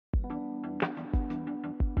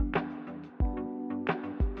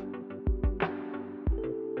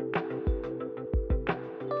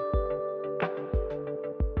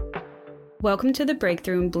Welcome to the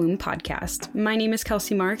Breakthrough and Bloom podcast. My name is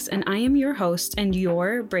Kelsey Marks, and I am your host and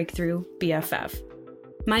your Breakthrough BFF.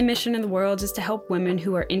 My mission in the world is to help women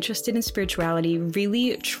who are interested in spirituality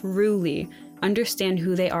really, truly understand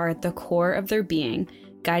who they are at the core of their being,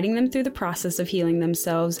 guiding them through the process of healing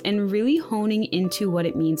themselves and really honing into what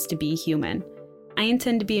it means to be human. I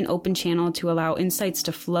intend to be an open channel to allow insights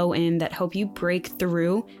to flow in that help you break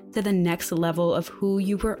through to the next level of who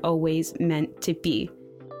you were always meant to be.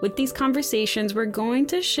 With these conversations, we're going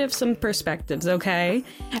to shift some perspectives, okay?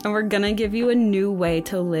 And we're gonna give you a new way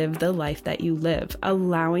to live the life that you live,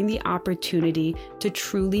 allowing the opportunity to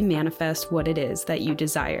truly manifest what it is that you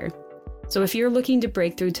desire. So if you're looking to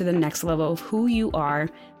break through to the next level of who you are,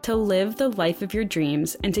 to live the life of your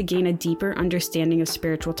dreams, and to gain a deeper understanding of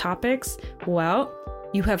spiritual topics, well,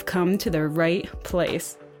 you have come to the right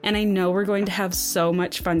place. And I know we're going to have so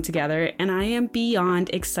much fun together, and I am beyond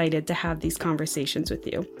excited to have these conversations with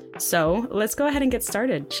you. So let's go ahead and get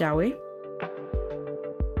started, shall we?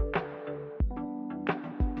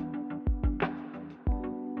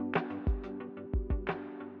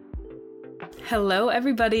 Hello,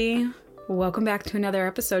 everybody. Welcome back to another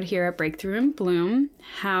episode here at Breakthrough and Bloom.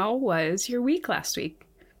 How was your week last week?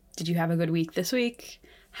 Did you have a good week this week?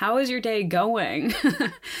 How is your day going?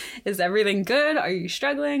 Is everything good? Are you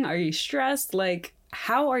struggling? Are you stressed?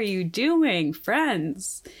 How are you doing,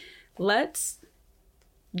 friends? Let's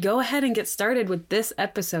go ahead and get started with this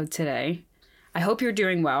episode today. I hope you're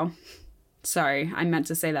doing well. Sorry, I meant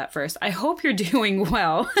to say that first. I hope you're doing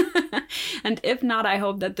well. And if not, I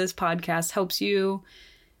hope that this podcast helps you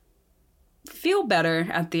feel better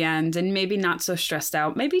at the end and maybe not so stressed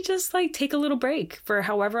out. Maybe just take a little break for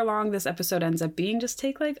however long this episode ends up being. Just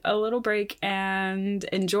take a little break and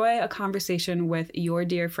enjoy a conversation with your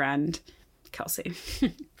dear friend, Kelsey.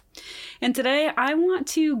 And today I want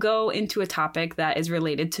to go into a topic that is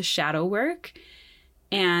related to shadow work.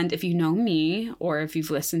 And if you know me, or if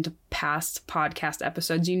you've listened to past podcast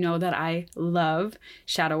episodes, you know that I love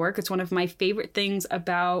shadow work. It's one of my favorite things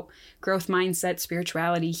about growth mindset,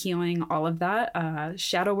 spirituality, healing, all of that.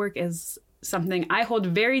 Shadow work is something I hold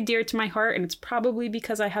very dear to my heart, and it's probably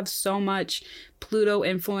because I have so much Pluto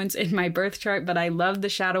influence in my birth chart, but I love the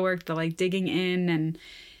shadow work, the digging in and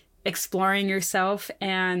exploring yourself.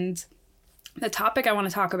 And the topic I want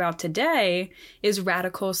to talk about today is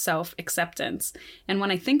radical self-acceptance. And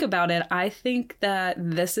when I think about it, I think that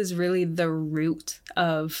this is really the root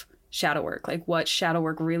of shadow work. What shadow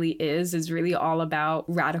work really is really all about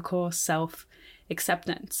radical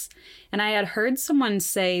self-acceptance. And I had heard someone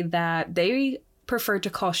say that they prefer to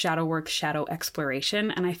call shadow work shadow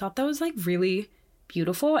exploration. And I thought that was really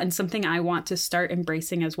beautiful and something I want to start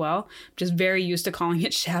embracing as well. I'm just very used to calling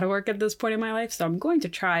it shadow work at this point in my life, so I'm going to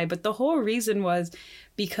try. But the whole reason was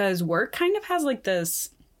because work kind of has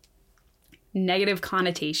this negative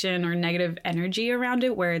connotation or negative energy around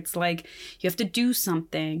it, where it's you have to do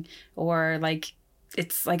something, or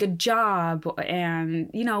it's a job, and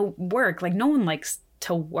work. No one likes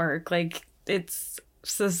to work. It's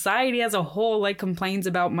society as a whole complains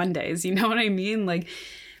about Mondays. You know what I mean?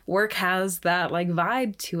 Work has that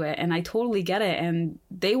vibe to it, and I totally get it. And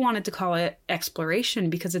they wanted to call it exploration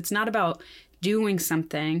because it's not about doing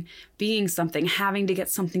something, being something, having to get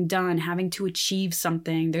something done, having to achieve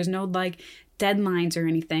something. There's no deadlines or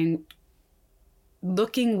anything.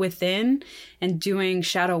 Looking within and doing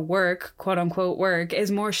shadow work, quote unquote work,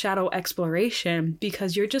 is more shadow exploration,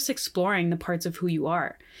 because you're just exploring the parts of who you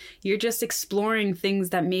are. You're just exploring things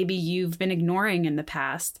that maybe you've been ignoring in the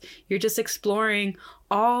past. You're just exploring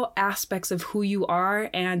all aspects of who you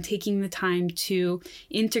are and taking the time to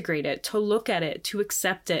integrate it, to look at it, to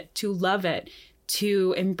accept it, to love it,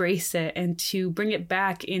 to embrace it, and to bring it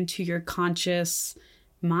back into your conscious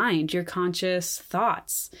mind, your conscious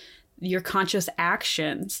thoughts, your conscious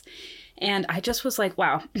actions. And I just was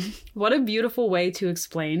wow, what a beautiful way to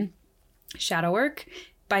explain shadow work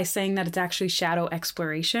by saying that it's actually shadow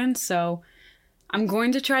exploration. So I'm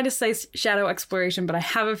going to try to say shadow exploration, but I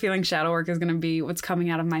have a feeling shadow work is going to be what's coming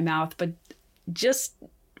out of my mouth. But just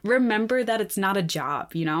remember that it's not a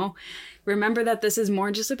job, Remember that this is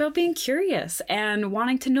more just about being curious and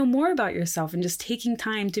wanting to know more about yourself, and just taking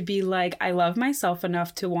time to be I love myself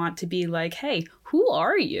enough to want to be hey, who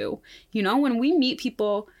are you? When we meet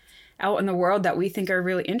people out in the world that we think are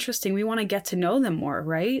really interesting, we want to get to know them more,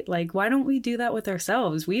 right? Why don't we do that with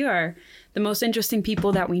ourselves? We are the most interesting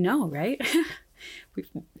people that we know, right?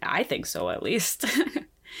 I think so, at least.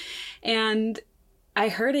 And I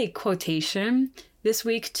heard a quotation this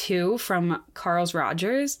week too from Carl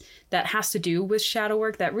Rogers that has to do with shadow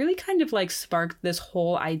work that really kind of sparked this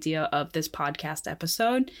whole idea of this podcast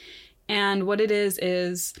episode. And what it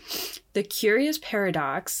is the curious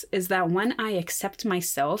paradox is that when I accept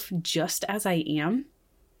myself just as I am,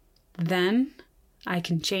 then I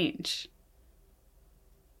can change.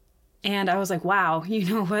 And I was like, wow, you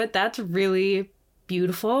know what? That's really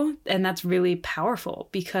beautiful and that's really powerful,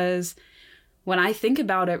 because when I think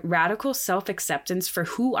about it, radical self-acceptance for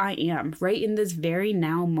who I am right in this very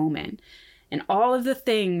now moment, and all of the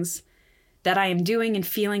things that I am doing and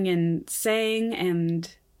feeling and saying,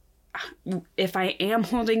 and if I am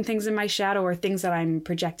holding things in my shadow or things that I'm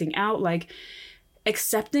projecting out, like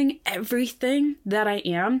accepting everything that I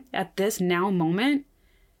am at this now moment,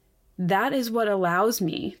 that is what allows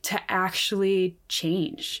me to actually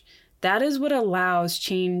change. That is what allows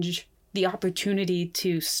change the opportunity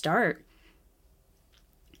to start.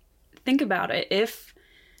 Think about it. If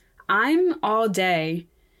I'm all day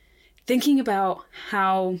thinking about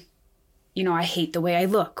how, I hate the way I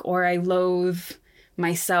look, or I loathe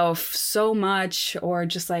myself so much, or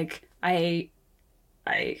just like I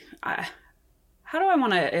how do I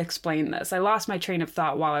want to explain this? I lost my train of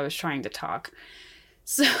thought while I was trying to talk.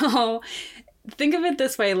 So think of it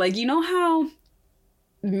this way, like, how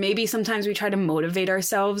maybe sometimes we try to motivate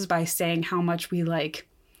ourselves by saying how much we like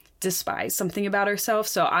despise something about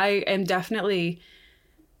ourselves. So I'm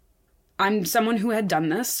someone who had done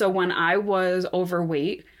this. So when I was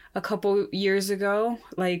overweight a couple years ago,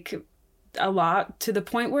 like a lot, to the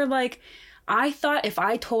point where like I thought if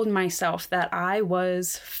I told myself that I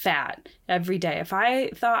was fat every day, if I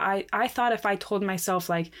thought if I told myself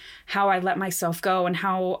like how I let myself go and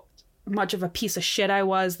how much of a piece of shit I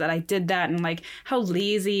was that I did that, and like how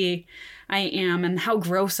lazy I am and how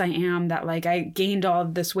gross I am that like I gained all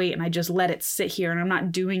of this weight and I just let it sit here and I'm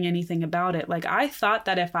not doing anything about it. Like I thought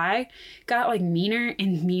that if I got like meaner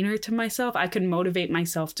and meaner to myself, I could motivate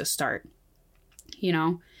myself to start.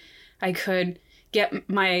 I could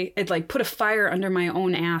put a fire under my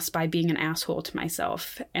own ass by being an asshole to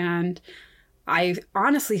myself. And I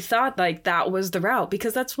honestly thought like that was the route,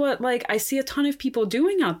 because that's what like I see a ton of people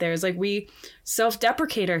doing out there, is like we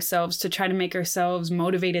self-deprecate ourselves to try to make ourselves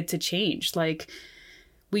motivated to change. Like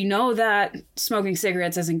we know that smoking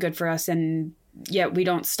cigarettes isn't good for us, and yet we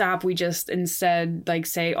don't stop. We just instead like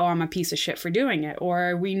say, oh, I'm a piece of shit for doing it.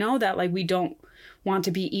 Or we know that like we don't want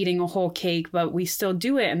to be eating a whole cake, but we still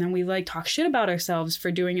do it. And then we like talk shit about ourselves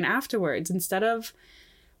for doing it afterwards, instead of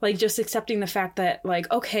like just accepting the fact that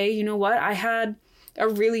like, okay, you know what? I had a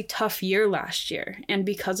really tough year last year. And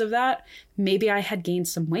because of that, maybe I had gained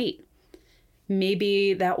some weight.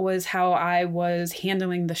 Maybe that was how I was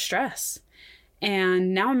handling the stress.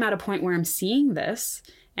 And now I'm at a point where I'm seeing this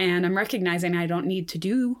and I'm recognizing I don't need to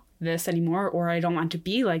do this anymore, or I don't want to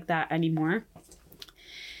be like that anymore.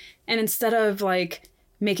 And instead of like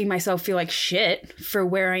making myself feel like shit for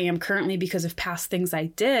where I am currently because of past things I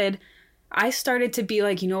did, I started to be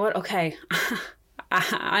like, you know what? Okay,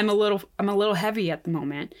 I'm a little heavy at the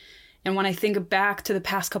moment. And when I think back to the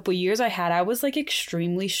past couple years I was like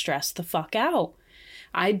extremely stressed the fuck out.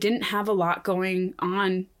 I didn't have a lot going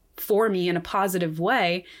on for me in a positive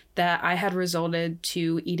way that I had resulted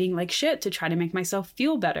to eating like shit to try to make myself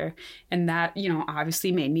feel better. And that,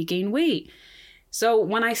 obviously made me gain weight. So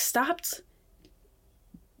when I stopped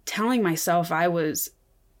telling myself I was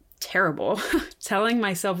terrible, telling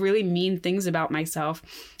myself really mean things about myself,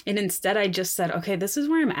 and instead I just said, okay, this is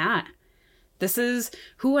where I'm at. This is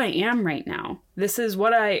who I am right now. This is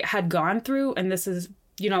what I had gone through, and this is,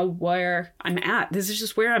 where I'm at. This is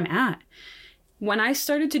just where I'm at. When I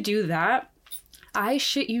started to do that, I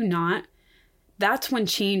shit you not, that's when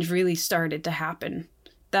change really started to happen.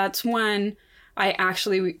 That's when I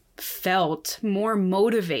actually felt more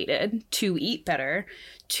motivated to eat better,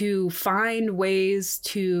 to find ways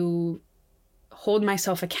to hold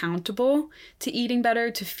myself accountable to eating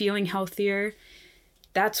better, to feeling healthier.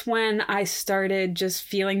 That's when I started just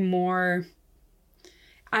feeling more,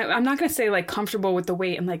 I'm not going to say like comfortable with the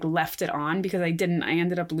weight and like left it on, because I didn't. I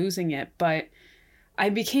ended up losing it, but I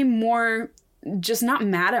became more just not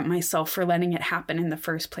mad at myself for letting it happen in the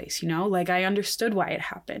first place, like I understood why it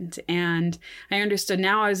happened. And I understood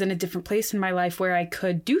now I was in a different place in my life where I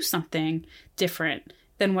could do something different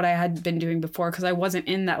than what I had been doing before, because I wasn't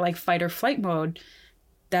in that like fight or flight mode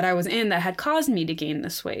that I was in that had caused me to gain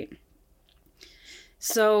this weight.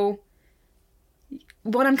 So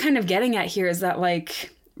what I'm kind of getting at here is that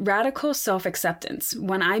like radical self-acceptance,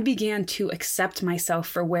 when I began to accept myself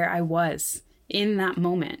for where I was in that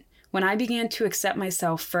moment, when I began to accept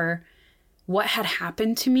myself for what had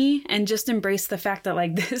happened to me and just embrace the fact that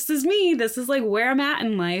like, this is me, this is like where I'm at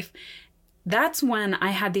in life, that's when I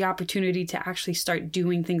had the opportunity to actually start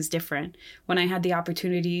doing things different, when I had the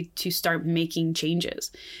opportunity to start making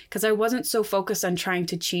changes. Because I wasn't so focused on trying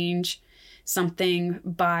to change something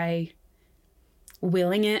by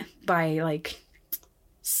willing it, by like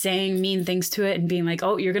saying mean things to it and being like,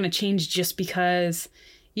 oh, you're going to change just because,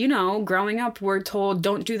 you know, growing up, we're told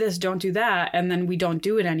don't do this, don't do that. And then we don't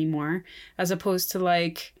do it anymore, as opposed to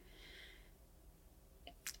like,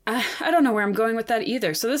 I don't know where I'm going with that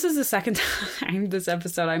either. So this is the second time this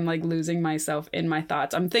episode I'm like losing myself in my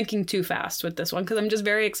thoughts. I'm thinking too fast with this one because I'm just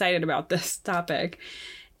very excited about this topic.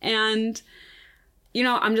 And, you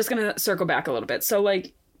know, I'm just going to circle back a little bit. So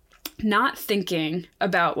like not thinking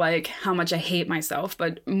about like how much I hate myself,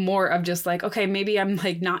 but more of just like, okay, maybe I'm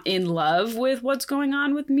like not in love with what's going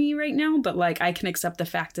on with me right now, but like I can accept the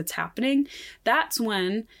fact it's happening. That's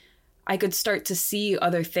when I could start to see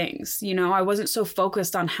other things. You know, I wasn't so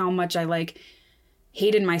focused on how much I like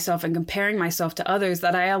hated myself and comparing myself to others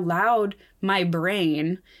that I allowed my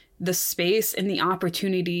brain the space and the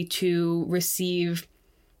opportunity to receive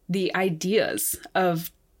the ideas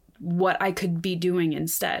of what I could be doing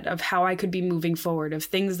instead, of how I could be moving forward, of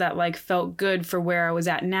things that like felt good for where I was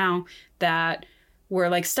at now that were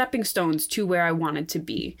like stepping stones to where I wanted to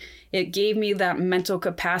be. It gave me that mental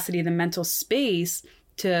capacity, the mental space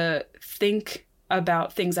to think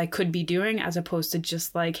about things I could be doing as opposed to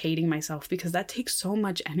just like hating myself, because that takes so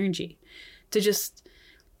much energy to just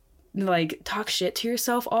like talk shit to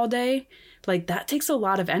yourself all day. Like that takes a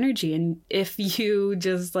lot of energy. And if you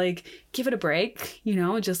just like give it a break, you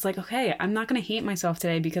know, just like, okay, I'm not going to hate myself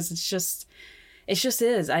today because it just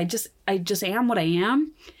is. I just am what I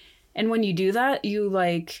am. And when you do that,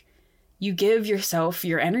 you give yourself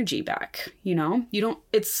your energy back, you know,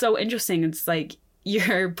 it's so interesting. It's like,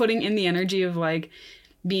 you're putting in the energy of like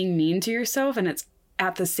being mean to yourself, and it's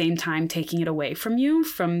at the same time taking it away from you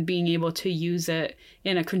from being able to use it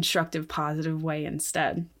in a constructive, positive way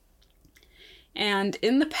instead. And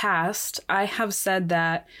in the past, I have said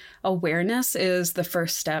that awareness is the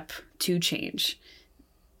first step to change.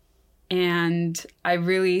 And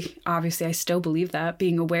obviously, I still believe that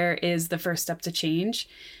being aware is the first step to change.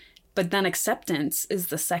 But then acceptance is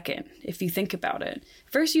the second, if you think about it.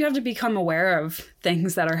 First, you have to become aware of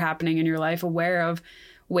things that are happening in your life, aware of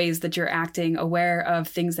ways that you're acting, aware of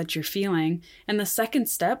things that you're feeling. And the second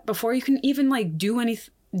step, before you can even like do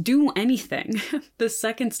anything, the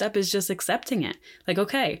second step is just accepting it. Like,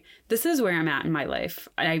 okay, this is where I'm at in my life.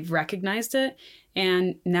 I've recognized it.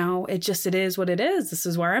 And now it is what it is. This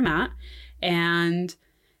is where I'm at. And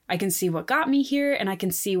I can see what got me here, and I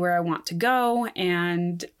can see where I want to go,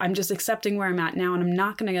 and I'm just accepting where I'm at now, and I'm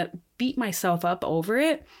not going to beat myself up over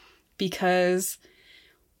it because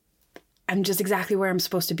I'm just exactly where I'm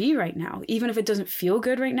supposed to be right now. Even if it doesn't feel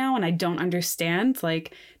good right now and I don't understand,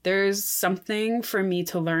 like there's something for me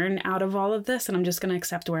to learn out of all of this, and I'm just going to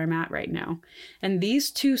accept where I'm at right now. And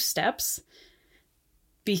these two steps,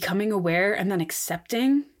 becoming aware and then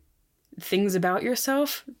accepting things about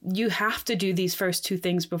yourself, you have to do these first two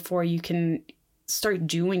things before you can start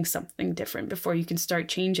doing something different, before you can start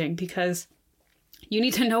changing, because you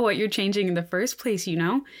need to know what you're changing in the first place. You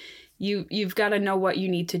know, you've got to know what you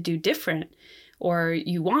need to do different, or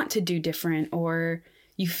you want to do different, or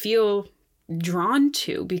you feel drawn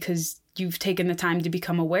to because you've taken the time to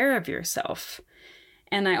become aware of yourself.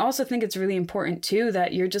 And I also think it's really important too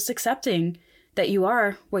that you're just accepting that you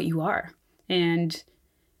are what you are, and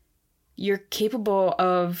you're capable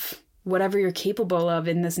of whatever you're capable of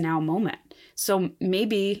in this now moment. So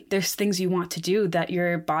maybe there's things you want to do that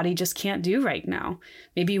your body just can't do right now.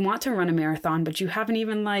 Maybe you want to run a marathon, but you haven't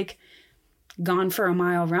even like gone for a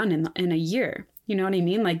mile run in a year. You know what I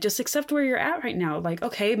mean? Like just accept where you're at right now. Like,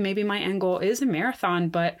 okay, maybe my end goal is a marathon,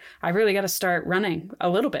 but I really got to start running a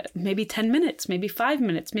little bit, maybe 10 minutes, maybe 5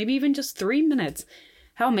 minutes, maybe even just 3 minutes.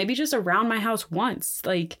 Hell, maybe just around my house once.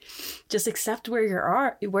 Like, just accept where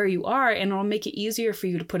you are, and it'll make it easier for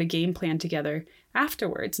you to put a game plan together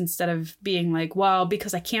afterwards, instead of being like, well,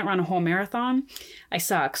 because I can't run a whole marathon, I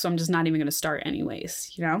suck, so I'm just not even going to start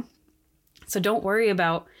anyways, you know? So don't worry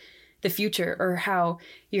about the future or how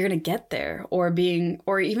you're going to get there, don't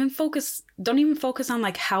even focus on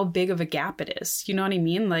like how big of a gap it is. You know what I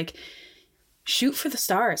mean? Like, shoot for the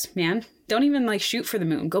stars, man. Don't even like shoot for the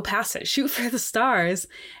moon. Go past it. Shoot for the stars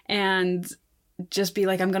and just be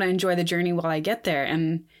like, I'm going to enjoy the journey while I get there,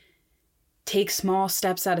 and take small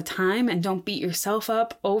steps at a time, and don't beat yourself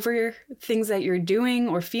up over things that you're doing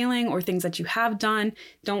or feeling or things that you have done.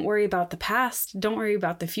 Don't worry about the past. Don't worry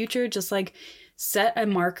about the future. Just like set a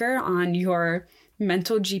marker on your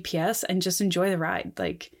mental GPS and just enjoy the ride.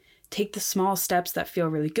 Like, take the small steps that feel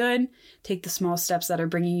really good, take the small steps that are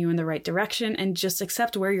bringing you in the right direction, and just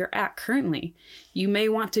accept where you're at currently. You may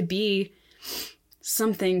want to be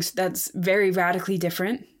something that's very radically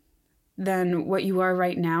different than what you are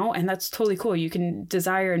right now, and that's totally cool. You can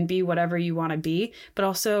desire and be whatever you want to be, but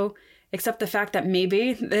also accept the fact that maybe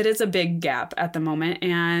it is a big gap at the moment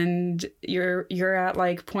and you're at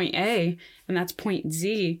like point A and that's point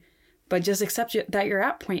Z, but just accept that you're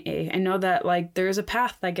at point A and know that like there's a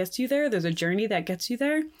path that gets you there, there's a journey that gets you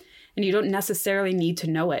there, and you don't necessarily need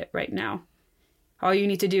to know it right now. All you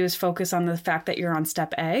need to do is focus on the fact that you're on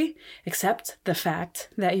step A, accept the fact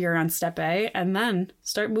that you're on step A, and then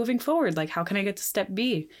start moving forward. Like, how can I get to step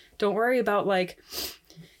B? Don't worry about like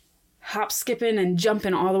hop, skipping, and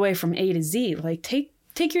jumping all the way from A to Z. Like, take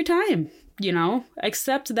your time, you know?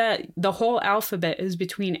 Accept that the whole alphabet is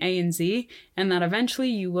between A and Z, and that eventually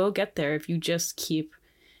you will get there if you just keep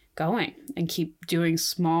going and keep doing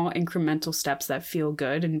small incremental steps that feel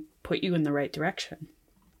good and put you in the right direction.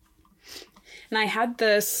 And I had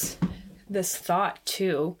this thought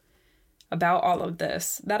too about all of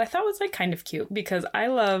this that I thought was like kind of cute, because I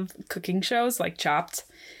love cooking shows like Chopped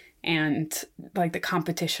and like the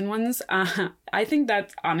competition ones. I think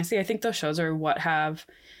that honestly, I think those shows are what have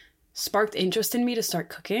sparked interest in me to start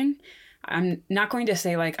cooking. I'm not going to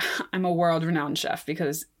say like I'm a world-renowned chef,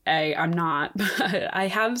 because I'm not, but I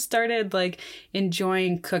have started like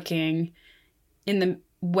enjoying cooking in the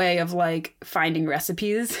way of like finding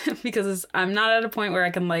recipes, because I'm not at a point where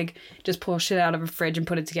I can like just pull shit out of a fridge and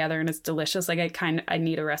put it together and it's delicious. Like I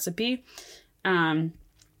need a recipe.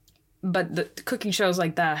 But the cooking shows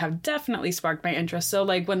like that have definitely sparked my interest. So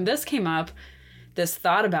like when this came up, this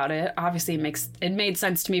thought about it, obviously it made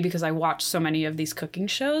sense to me because I watched so many of these cooking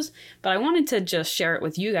shows, but I wanted to just share it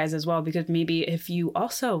with you guys as well, because maybe if you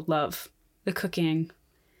also love the cooking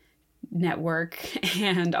network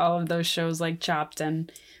and all of those shows like Chopped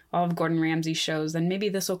and all of Gordon Ramsay's shows, then maybe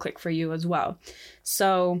this will click for you as well.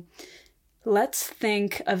 So let's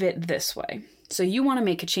think of it this way. So you want to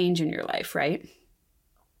make a change in your life, right?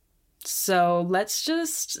 So let's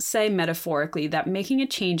just say metaphorically that making a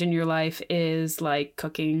change in your life is like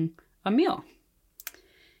cooking a meal.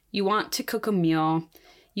 You want to cook a meal.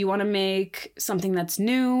 You want to make something that's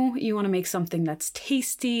new. You want to make something that's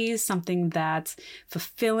tasty, something that's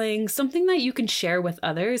fulfilling, something that you can share with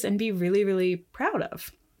others and be really, really proud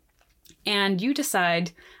of. And you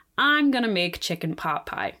decide, I'm going to make chicken pot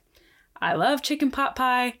pie. I love chicken pot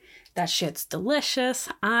pie. That shit's delicious.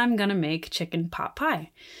 I'm going to make chicken pot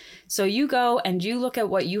pie. So you go and you look at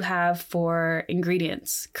what you have for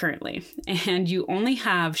ingredients currently, and you only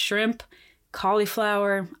have shrimp,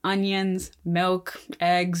 cauliflower, onions, milk,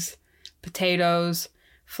 eggs, potatoes,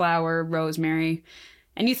 flour, rosemary.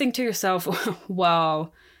 And you think to yourself,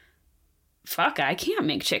 well, fuck, I can't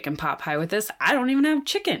make chicken pot pie with this. I don't even have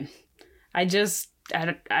chicken. I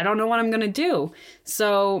don't know what I'm going to do.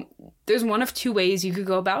 So there's one of two ways you could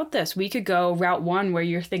go about this. We could go route one where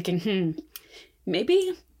you're thinking,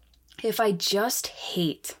 maybe if I just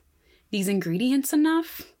hate these ingredients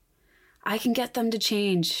enough, I can get them to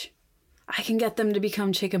change. I can get them to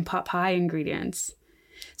become chicken pot pie ingredients.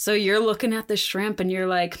 So you're looking at the shrimp and you're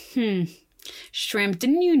like, shrimp,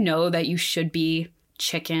 didn't you know that you should be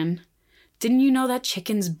chicken? Didn't you know that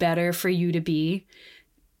chicken's better for you to be?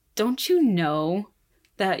 Don't you know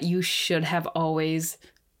that you should have always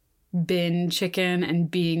been chicken and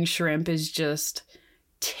being shrimp is just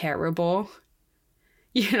terrible?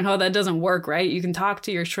 You know, that doesn't work, right? You can talk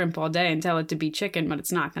to your shrimp all day and tell it to be chicken, but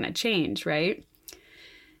it's not going to change, right?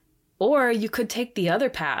 Or you could take the other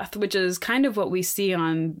path, which is kind of what we see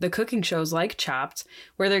on the cooking shows like Chopped,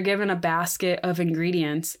 where they're given a basket of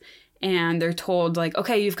ingredients and they're told like,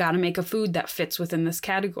 okay, you've got to make a food that fits within this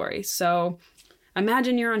category. So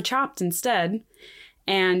imagine you're on Chopped instead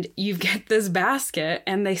and you get this basket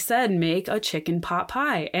and they said, make a chicken pot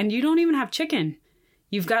pie, and you don't even have chicken.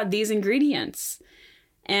 You've got these ingredients.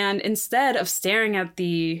 And instead of staring at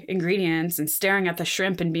the ingredients and staring at the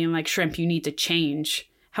shrimp and being like, shrimp, you need to change.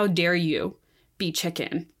 How dare you be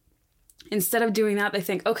chicken? Instead of doing that, they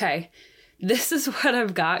think, okay, this is what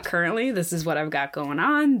I've got currently. This is what I've got going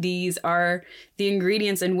on. These are the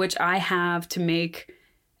ingredients in which I have to make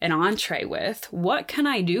an entree with. What can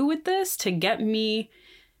I do with this to get me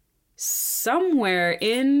somewhere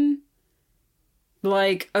in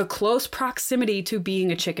like a close proximity to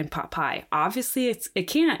being a chicken pot pie? Obviously, it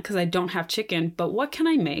can't because I don't have chicken, but what can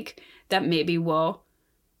I make that maybe will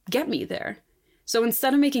get me there? So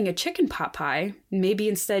instead of making a chicken pot pie, maybe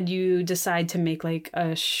instead you decide to make like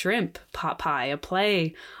a shrimp pot pie, a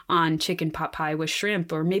play on chicken pot pie with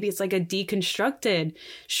shrimp, or maybe it's like a deconstructed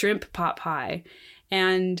shrimp pot pie.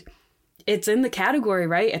 And it's in the category,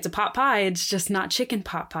 right? It's a pot pie. It's just not chicken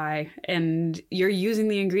pot pie. And you're using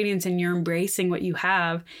the ingredients and you're embracing what you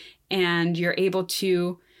have. And you're able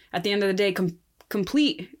to, at the end of the day,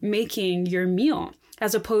 complete making your meal,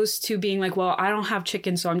 as opposed to being like, well, I don't have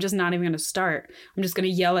chicken, so I'm just not even going to start. I'm just going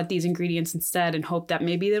to yell at these ingredients instead and hope that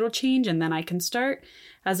maybe it'll change and then I can start,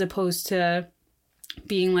 as opposed to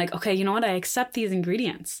being like, okay, you know what? I accept these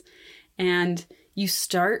ingredients. And you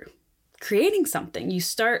start creating something. You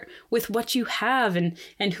start with what you have,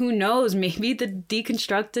 and who knows, maybe the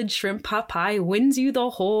deconstructed shrimp pot pie wins you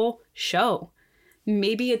the whole show.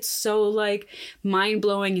 Maybe it's so like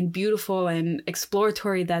mind-blowing and beautiful and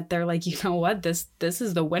exploratory that they're like, you know what, this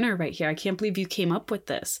is the winner right here. I can't believe you came up with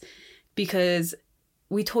this, because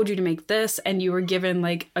we told you to make this and you were given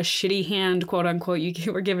like a shitty hand, quote unquote.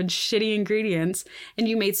 You were given shitty ingredients and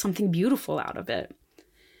you made something beautiful out of it.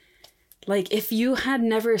 Like, if you had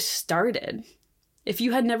never started, if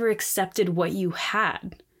you had never accepted what you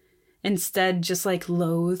had, instead just like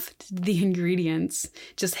loathed the ingredients,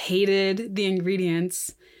 just hated the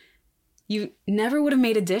ingredients, you never would have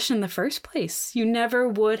made a dish in the first place. You never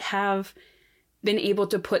would have been able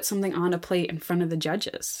to put something on a plate in front of the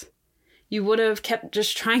judges. You would have kept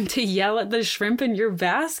just trying to yell at the shrimp in your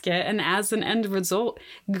basket and as an end result,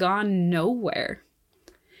 gone nowhere.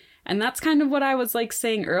 And that's kind of what I was like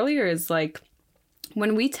saying earlier, is like,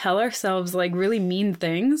 when we tell ourselves like really mean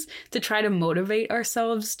things to try to motivate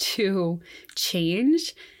ourselves to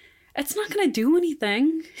change, it's not going to do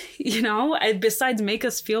anything, you know, besides make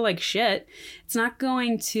us feel like shit. It's not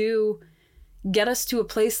going to get us to a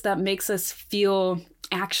place that makes us feel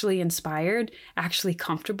actually inspired, actually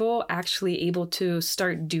comfortable, actually able to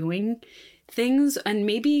start doing things. And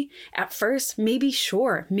maybe at first, maybe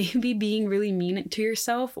being really mean to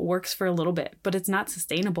yourself works for a little bit, but it's not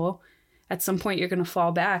sustainable. At some point, you're going to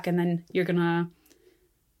fall back and then you're going to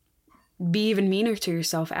be even meaner to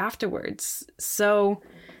yourself afterwards. So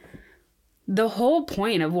the whole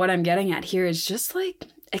point of what I'm getting at here is just like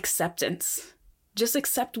acceptance. Just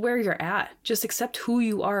accept where you're at. Just accept who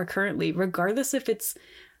you are currently, regardless if it's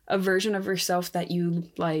a version of yourself that you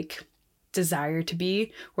like desire to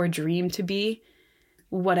be or dream to be.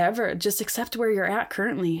 Whatever, just accept where you're at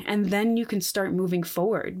currently, and then you can start moving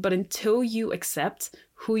forward. But until you accept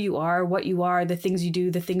who you are, what you are, the things you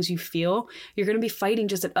do, the things you feel, you're going to be fighting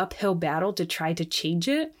just an uphill battle to try to change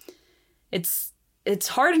it. It's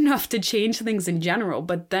hard enough to change things in general,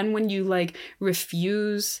 but then when you like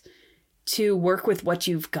refuse to work with what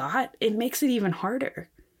you've got, it makes it even harder.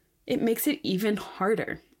 It makes it even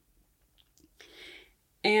harder.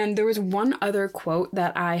 And there was one other quotation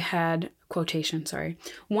that I had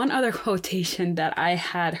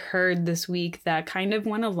heard this week that kind of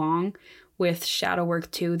went along with shadow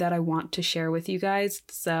work too, that I want to share with you guys.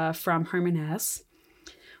 It's from Herman Hesse.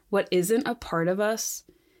 What isn't a part of us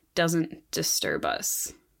doesn't disturb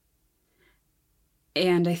us.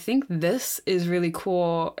 And I think this is really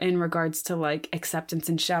cool in regards to like acceptance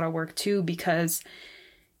and shadow work too, because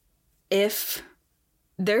if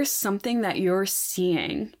there's something that you're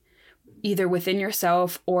seeing either within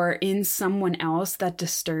yourself or in someone else that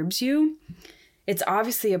disturbs you, it's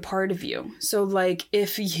obviously a part of you. So like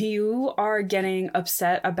if you are getting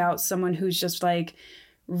upset about someone who's just like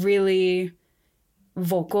really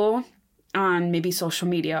vocal on maybe social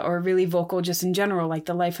media, or really vocal just in general, like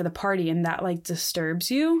the life of the party, and that like disturbs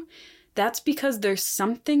you, that's because there's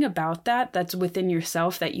something about that that's within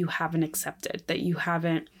yourself that you haven't accepted, that you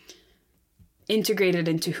haven't integrated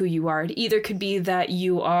into who you are. It either could be that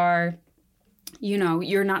you are, you know,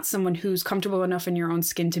 you're not someone who's comfortable enough in your own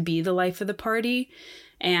skin to be the life of the party.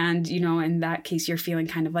 And, you know, in that case, you're feeling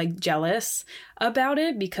kind of like jealous about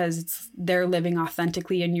it because they're living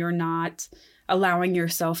authentically and you're not allowing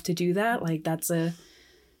yourself to do that. Like that's a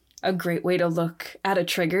great way to look at a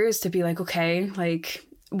trigger, is to be like, okay, like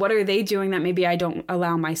what are they doing that maybe I don't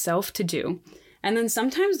allow myself to do? And then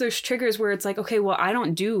sometimes there's triggers where it's like, okay, well, I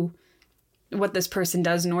don't do what this person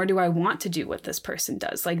does, nor do I want to do what this person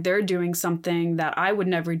does. Like they're doing something that I would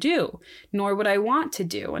never do, nor would I want to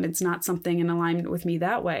do. And it's not something in alignment with me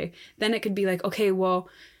that way. Then it could be like, okay, well,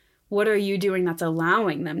 what are you doing that's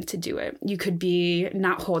allowing them to do it? You could be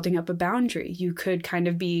not holding up a boundary. You could kind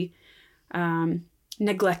of be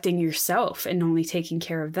neglecting yourself and only taking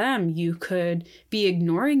care of them. You could be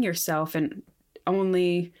ignoring yourself and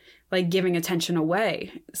only like giving attention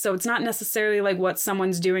away. So it's not necessarily like what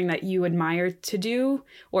someone's doing that you admire to do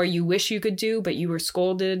or you wish you could do, but you were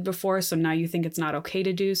scolded before, so now you think it's not okay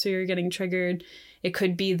to do, so you're getting triggered. It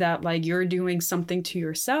could be that like you're doing something to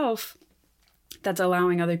yourself that's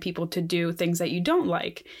allowing other people to do things that you don't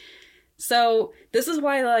like. So this is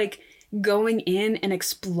why like going in and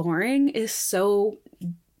exploring is so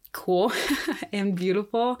cool and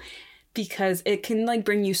beautiful, because it can like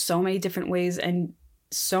bring you so many different ways, and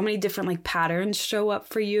so many different like patterns show up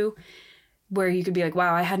for you, where you could be like,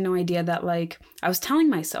 wow, I had no idea that like I was telling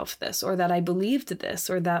myself this, or that I believed this,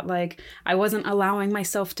 or that like I wasn't allowing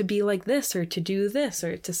myself to be like this, or to do this,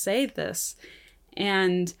 or to say this.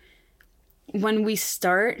 And when we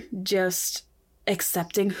start just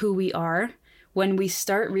accepting who we are, when we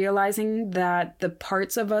start realizing that the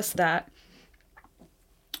parts of us that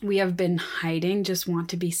we have been hiding just want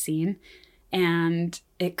to be seen, and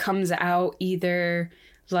it comes out either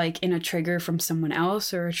like in a trigger from someone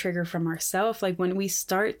else or a trigger from ourselves, like when we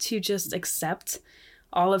start to just accept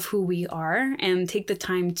all of who we are and take the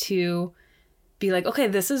time to be like, okay,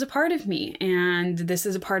 this is a part of me, and this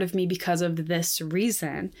is a part of me because of this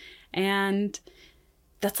reason. And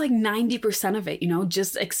that's like 90% of it, you know,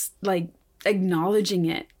 just like acknowledging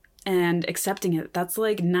it and accepting it. That's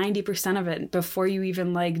like 90% of it before you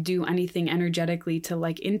even like do anything energetically to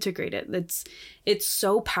like integrate it. It's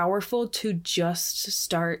so powerful to just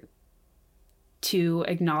start to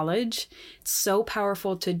acknowledge. It's so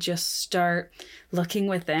powerful to just start looking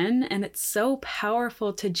within, and it's so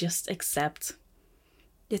powerful to just accept.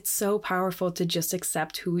 It's so powerful to just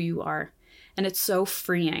accept who you are. And it's so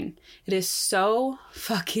freeing. It is so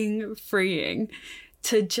fucking freeing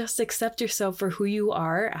to just accept yourself for who you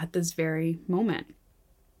are at this very moment.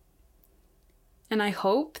 And I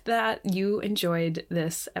hope that you enjoyed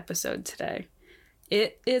this episode today.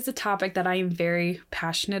 It is a topic that I am very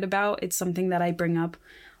passionate about. It's something that I bring up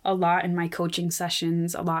a lot in my coaching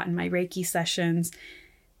sessions, a lot in my Reiki sessions,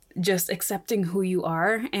 just accepting who you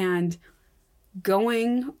are and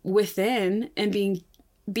going within and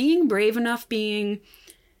being brave enough,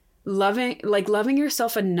 loving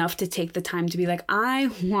yourself enough to take the time to be like, I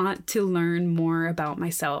want to learn more about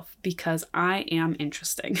myself because I am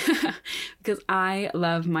interesting, because I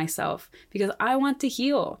love myself, because I want to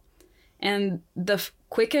heal. And the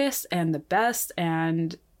quickest and the best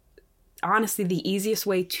and honestly the easiest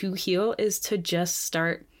way to heal is to just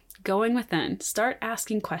start going within, start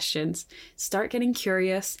asking questions, start getting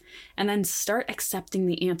curious, and then start accepting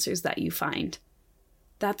the answers that you find.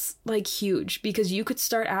 That's like huge, because you could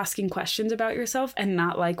start asking questions about yourself and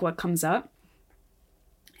not like what comes up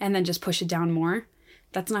and then just push it down more.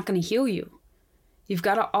 That's not going to heal you. You've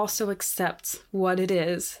got to also accept what it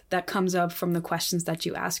is that comes up from the questions that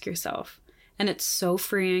you ask yourself. And it's so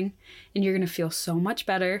freeing, and you're going to feel so much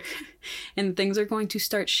better, and things are going to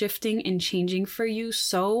start shifting and changing for you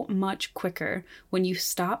so much quicker when you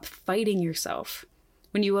stop fighting yourself,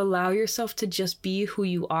 when you allow yourself to just be who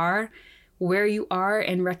you are, where you are,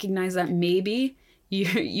 and recognize that maybe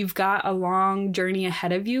you've got a long journey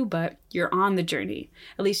ahead of you, but you're on the journey.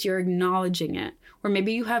 At least you're acknowledging it. Or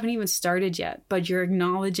maybe you haven't even started yet, but you're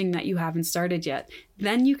acknowledging that you haven't started yet.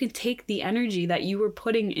 Then you can take the energy that you were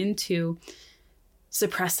putting into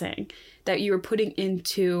suppressing, that you were putting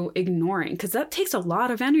into ignoring, because that takes a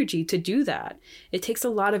lot of energy to do that. It takes a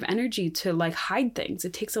lot of energy to like hide things.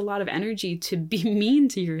 It takes a lot of energy to be mean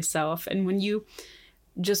to yourself. And when you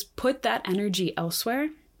just put that energy elsewhere,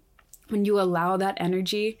 when you allow that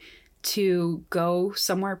energy to go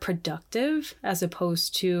somewhere productive as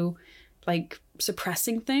opposed to like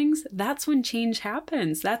suppressing things, that's when change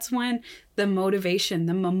happens. That's when the motivation,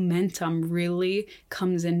 the momentum really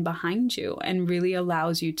comes in behind you and really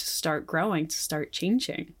allows you to start growing, to start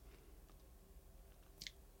changing.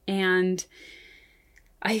 And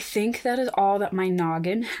I think that is all that my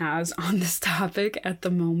noggin has on this topic at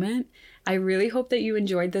the moment. I really hope that you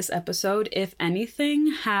enjoyed this episode. If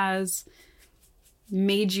anything has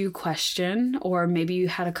made you question, or maybe you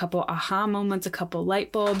had a couple aha moments, a couple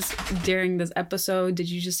light bulbs during this episode. Did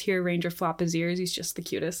you just hear Ranger flop his ears? He's just the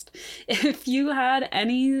cutest. If you had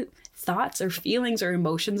any thoughts or feelings or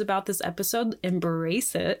emotions about this episode,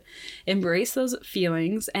 embrace it. Embrace those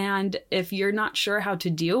feelings. And if you're not sure how to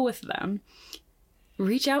deal with them,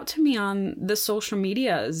 reach out to me on the social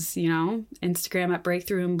medias, Instagram at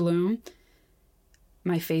Breakthrough and Bloom,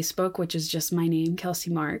 my Facebook, which is just my name, Kelsey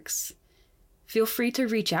Marks. Feel free to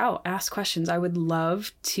reach out, ask questions. I would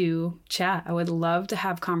love to chat. I would love to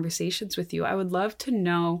have conversations with you. I would love to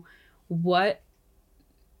know what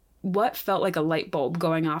felt like a light bulb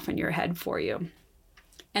going off in your head for you.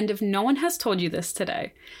 And if no one has told you this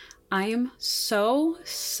today, I am so,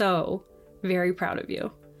 so very proud of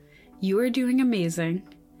you. You are doing amazing.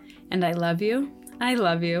 And I love you. I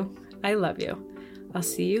love you. I love you. I'll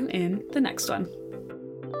see you in the next one.